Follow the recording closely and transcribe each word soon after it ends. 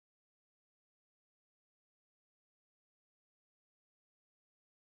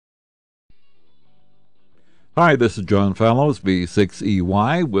Hi, this is John Fallows,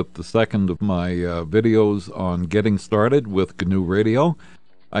 B6EY, with the second of my videos on getting started with GNU Radio.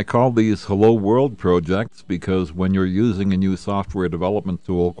 I call these Hello World projects because when you're using a new software development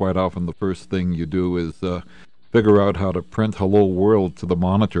tool, quite often the first thing you do is figure out how to print Hello World to the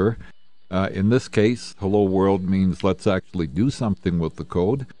monitor. In this case, Hello World means let's actually do something with the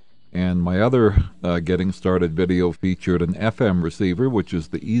code. And my other getting started video featured an FM receiver, which is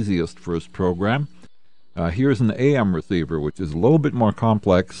the easiest first program. Here's an AM receiver, which is a little bit more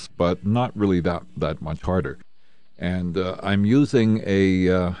complex, but not really that much harder. And I'm using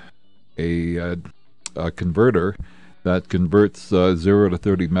a converter that converts 0 to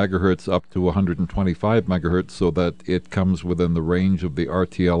 30 megahertz up to 125 megahertz so that it comes within the range of the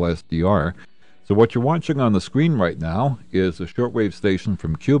RTL SDR. So what you're watching on the screen right now is a shortwave station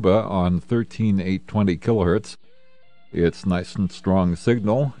from Cuba on 13820 kilohertz. It's nice and strong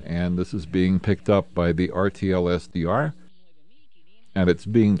signal, and this is being picked up by the RTL SDR, and it's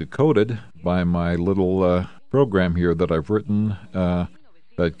being decoded by my little program here that I've written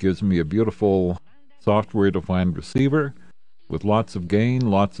that gives me a beautiful software-defined receiver with lots of gain,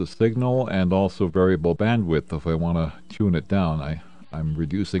 lots of signal, and also variable bandwidth if I want to tune it down. I'm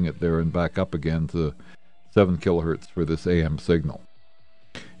reducing it there and back up again to 7 kilohertz for this AM signal.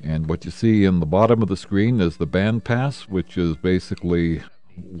 And what you see in the bottom of the screen is the band pass, which is basically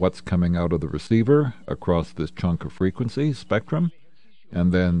what's coming out of the receiver across this chunk of frequency spectrum.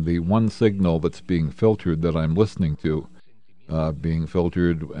 And then the one signal that's being filtered that I'm listening to being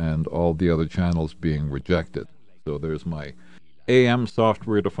filtered and all the other channels being rejected. So there's my AM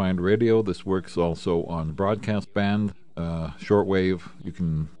software-defined radio. This works also on broadcast band, shortwave. You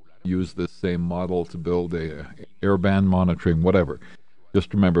can use this same model to build a airband monitoring, whatever.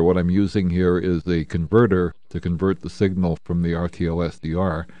 Just remember, what I'm using here is a converter to convert the signal from the RTL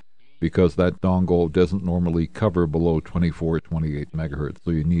SDR because that dongle doesn't normally cover below 24, 28 megahertz,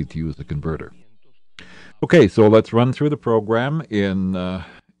 so you need to use a converter. Okay, so let's run through the program in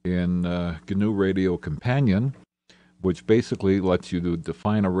GNU Radio Companion, which basically lets you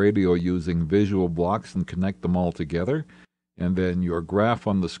define a radio using visual blocks and connect them all together. And then your graph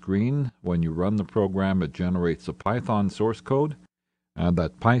on the screen, when you run the program, it generates a Python source code.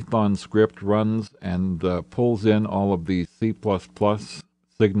 That Python script runs and pulls in all of these C++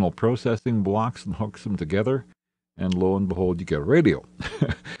 signal processing blocks and hooks them together, and lo and behold, you get a radio.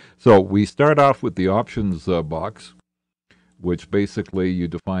 So we start off with the options box, which basically you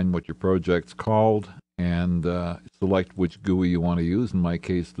define what your project's called and select which GUI you want to use, in my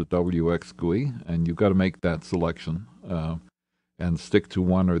case the WX GUI, and you've got to make that selection and stick to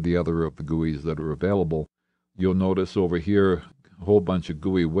one or the other of the GUIs that are available. You'll notice over here a whole bunch of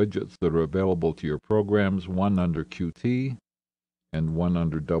GUI widgets that are available to your programs, one under Qt and one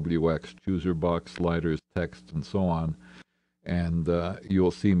under WX, chooser box, sliders, text, and so on. And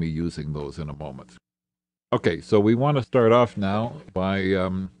you'll see me using those in a moment. Okay, so we want to start off now by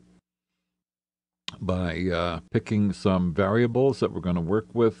picking some variables that we're going to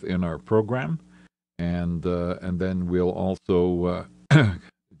work with in our program, and then we'll also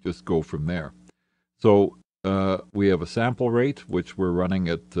just go from there. So we have a sample rate, which we're running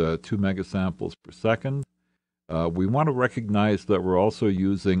at 2 megasamples per second. We want to recognize that we're also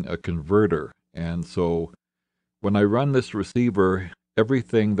using a converter. And so when I run this receiver,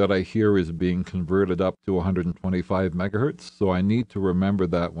 everything that I hear is being converted up to 125 megahertz. So I need to remember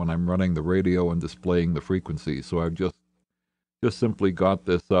that when I'm running the radio and displaying the frequency. So I've just simply got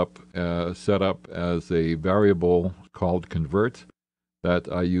this up, set up as a variable called convert that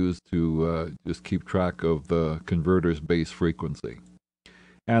I use to just keep track of the converter's base frequency.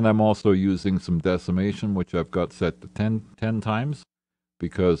 And I'm also using some decimation, which I've got set to 10 times,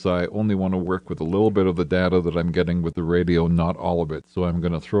 because I only want to work with a little bit of the data that I'm getting with the radio, not all of it. So I'm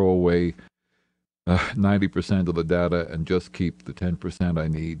going to throw away 90% of the data and just keep the 10% I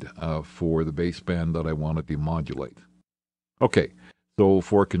need for the baseband that I want to demodulate. Okay, so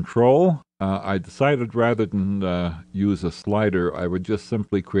for control, I decided rather than use a slider, I would just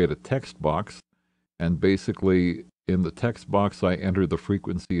simply create a text box, and basically in the text box I enter the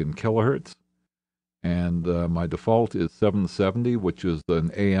frequency in kilohertz, and my default is 770, which is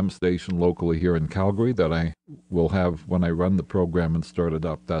an AM station locally here in Calgary that I will have when I run the program and start it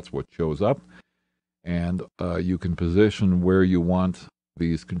up. That's what shows up, and you can position where you want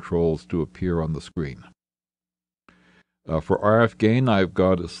these controls to appear on the screen. For RF gain, I've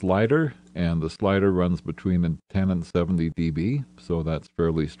got a slider, and the slider runs between 10 and 70 dB, so that's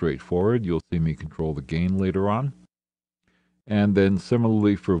fairly straightforward. You'll see me control the gain later on. And then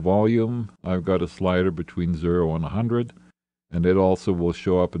similarly for volume, I've got a slider between 0 and 100, and it also will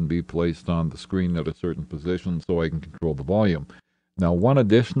show up and be placed on the screen at a certain position so I can control the volume. Now, one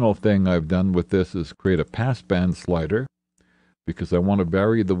additional thing I've done with this is create a passband slider, because I want to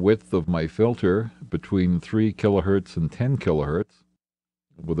vary the width of my filter between 3 kilohertz and 10 kilohertz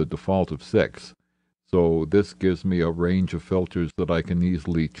with a default of 6. So this gives me a range of filters that I can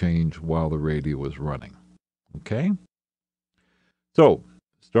easily change while the radio is running. Okay? So,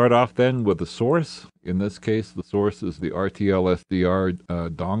 start off then with the source. In this case, the source is the RTL SDR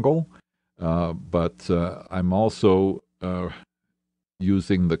dongle, but I'm also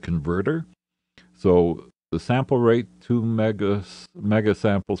using the converter. So the sample rate, 2 mega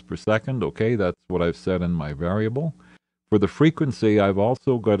samples per second. Okay, that's what I've set in my variable. For the frequency, I've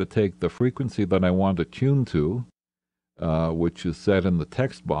also got to take the frequency that I want to tune to, which is set in the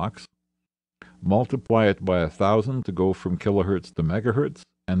text box, multiply it by 1,000 to go from kilohertz to megahertz,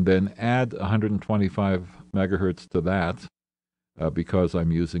 and then add 125 megahertz to that because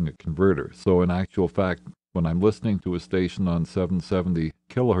I'm using a converter. So in actual fact, when I'm listening to a station on 770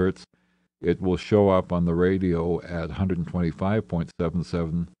 kilohertz, it will show up on the radio at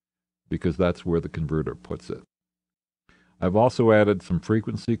 125.77 because that's where the converter puts it. I've also added some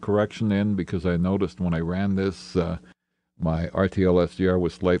frequency correction in because I noticed when I ran this, my RTL SDR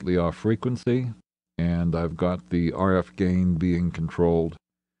was slightly off frequency, and I've got the RF gain being controlled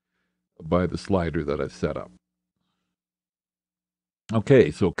by the slider that I've set up.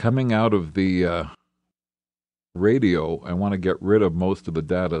 Okay, so coming out of the radio, I want to get rid of most of the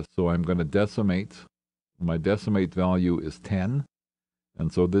data, so I'm going to decimate. My decimate value is 10,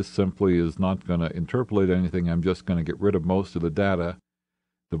 and so this simply is not going to interpolate anything. I'm just going to get rid of most of the data,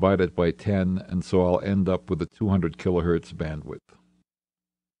 divide it by 10, and so I'll end up with a 200 kilohertz bandwidth.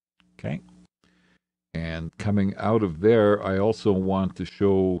 Okay, and coming out of there, I also want to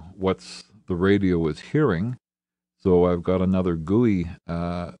show what's the radio is hearing. So I've got another GUI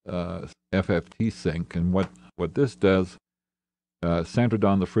FFT sync, and what this does, centered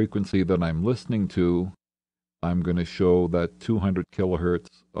on the frequency that I'm listening to, I'm going to show that 200 kilohertz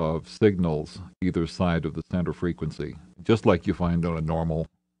of signals either side of the center frequency, just like you find on a normal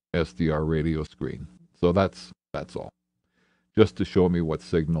SDR radio screen. So that's all, just to show me what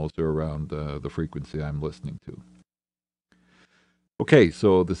signals are around the frequency I'm listening to. Okay,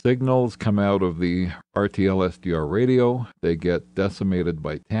 so the signals come out of the RTL SDR radio. They get decimated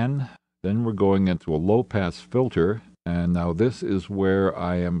by 10. Then we're going into a low-pass filter, and now this is where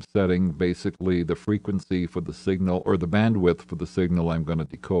I am setting basically the frequency for the signal, or the bandwidth for the signal I'm going to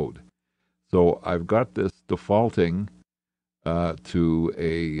decode. So I've got this defaulting to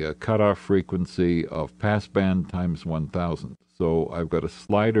a cutoff frequency of passband times 1,000. So I've got a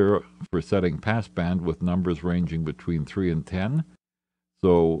slider for setting passband with numbers ranging between 3 and 10.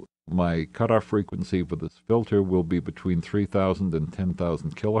 So my cutoff frequency for this filter will be between 3,000 and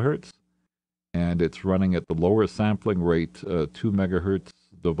 10,000 kilohertz, and it's running at the lower sampling rate, 2 megahertz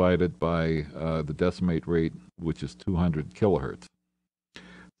divided by the decimate rate, which is 200 kilohertz.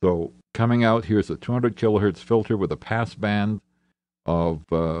 So coming out, here's a 200 kilohertz filter with a passband of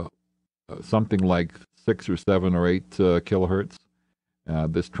something like 6 or 7 or 8 kilohertz.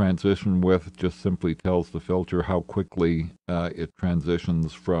 This transition width just simply tells the filter how quickly it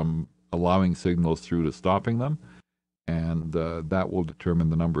transitions from allowing signals through to stopping them, and that will determine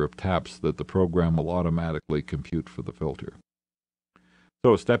the number of taps that the program will automatically compute for the filter.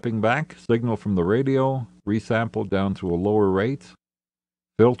 So stepping back, signal from the radio, resampled down to a lower rate,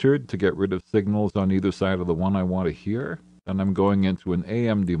 filtered to get rid of signals on either side of the one I want to hear, and I'm going into an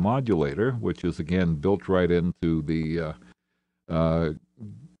AM demodulator, which is again built right into the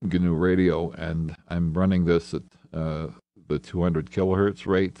GNURadio, and I'm running this at the 200 kilohertz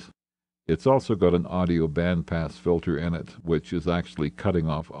rate. It's also got an audio bandpass filter in it, which is actually cutting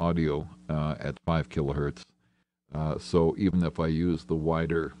off audio at 5 kilohertz. So even if I use the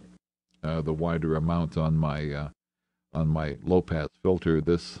wider amount on my low pass filter,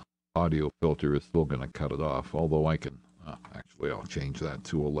 this audio filter is still going to cut it off. Although I can actually, I'll change that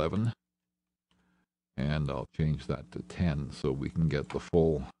to 11. And I'll change that to 10 so we can get the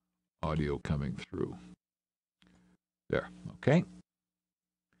full audio coming through. There, okay.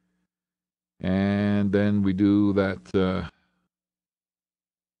 And then we do that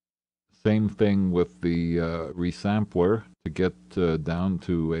same thing with the resampler to get down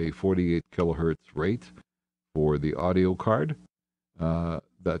to a 48 kilohertz rate for the audio card.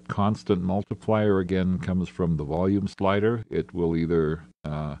 That constant multiplier again comes from the volume slider. It will either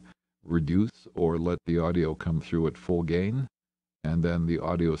reduce or let the audio come through at full gain, and then the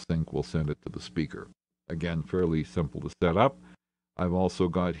audio sync will send it to the speaker. Again, fairly simple to set up. I've also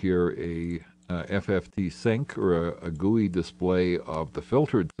got here a FFT sync, or a GUI display of the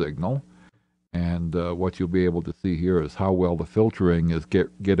filtered signal. And what you'll be able to see here is how well the filtering is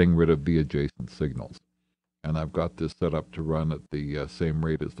getting rid of the adjacent signals. And I've got this set up to run at the same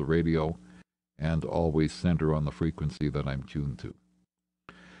rate as the radio, and always center on the frequency that I'm tuned to.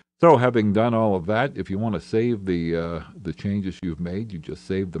 So having done all of that, if you want to save the changes you've made, you just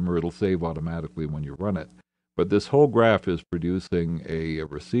save them, or it'll save automatically when you run it. But this whole graph is producing a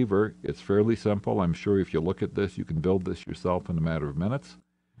receiver. It's fairly simple. I'm sure if you look at this, you can build this yourself in a matter of minutes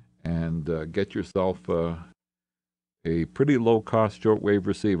and get yourself a pretty low-cost shortwave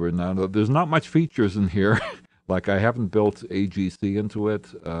receiver. Now, there's not much features in here. Like, I haven't built AGC into it.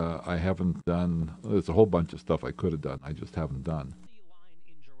 I haven't done, there's a whole bunch of stuff I could have done. I just haven't done.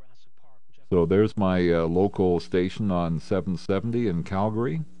 So there's my local station on 770 in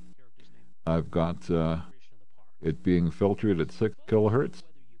Calgary. I've got it being filtered at 6 kilohertz.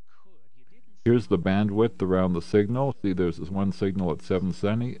 Here's the bandwidth around the signal. See, there's this one signal at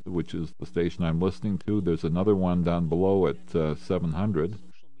 770, which is the station I'm listening to. There's another one down below at 700.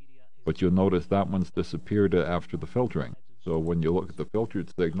 But you'll notice that one's disappeared after the filtering. So when you look at the filtered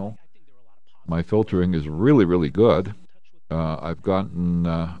signal, my filtering is really, really good. I've gotten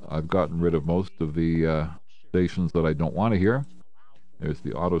rid of most of the stations that I don't want to hear. There's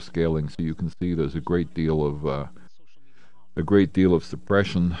the auto scaling, so you can see there's a great deal of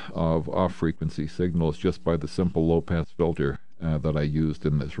suppression of off-frequency signals just by the simple low-pass filter that I used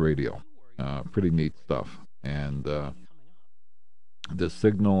in this radio. Pretty neat stuff. And this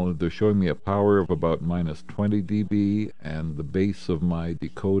signal, they're showing me a power of about minus 20 dB, and the base of my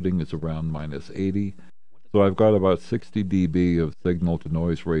decoding is around minus 80. So I've got about 60 dB of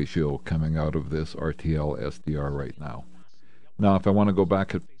signal-to-noise ratio coming out of this RTL SDR right now. Now, if I want to go back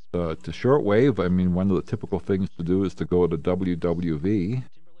to shortwave, I mean, one of the typical things to do is to go to WWV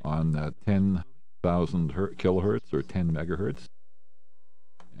on 10,000 kilohertz or 10 megahertz.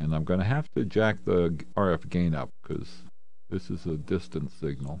 And I'm going to have to jack the RF gain up because this is a distant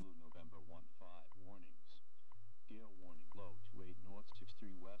signal.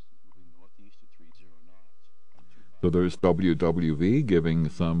 So there's WWV giving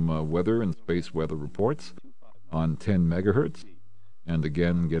some weather and space weather reports on 10 megahertz. And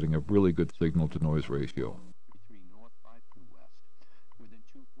again, getting a really good signal-to-noise ratio.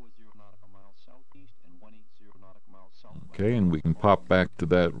 Okay, and we can pop back to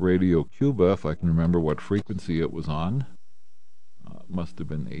that Radio Cuba if I can remember what frequency it was on. It must have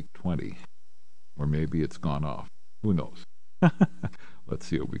been 820. Or maybe it's gone off. Who knows? Let's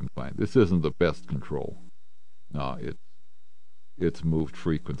see what we can find. This isn't the best control. No, it's moved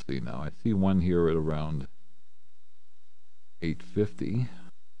frequency now. I see one here at around 850.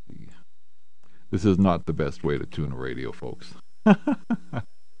 This is not the best way to tune a radio, folks.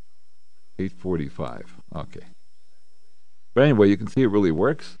 845. Okay. But anyway, you can see it really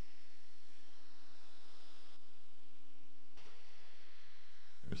works.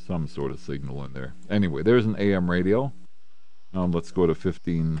 There's some sort of signal in there. Anyway, there's an AM radio. Now let's go to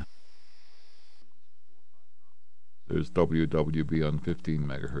 15. There's WWB on 15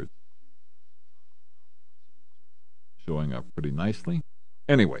 megahertz. Showing up pretty nicely.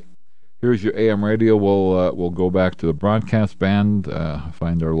 Anyway, here's your AM radio. We'll go back to the broadcast band,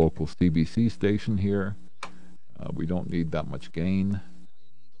 find our local CBC station here. We don't need that much gain.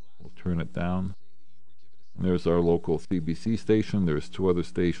 We'll turn it down. And there's our local CBC station. There's two other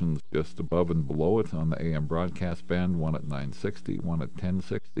stations just above and below it on the AM broadcast band, one at 960, one at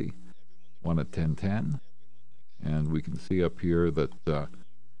 1060, one at 1010. And we can see up here that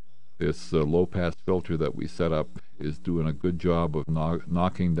this low-pass filter that we set up is doing a good job of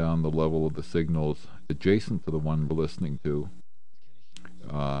knocking down the level of the signals adjacent to the one we're listening to.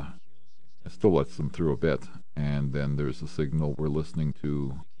 It still lets them through a bit, and then there's a signal we're listening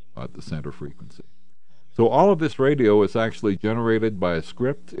to at the center frequency. So all of this radio is actually generated by a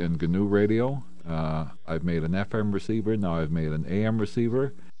script in GNURadio. I've made an FM receiver, now I've made an AM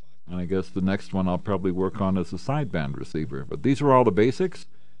receiver, and I guess the next one I'll probably work on is a sideband receiver. But these are all the basics.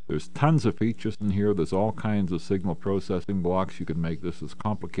 There's tons of features in here. There's all kinds of signal processing blocks. You can make this as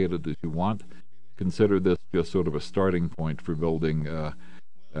complicated as you want. Consider this just sort of a starting point for building an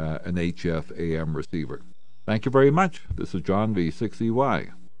HF AM receiver. Thank you very much. This is John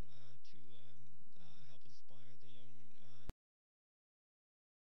V6EY.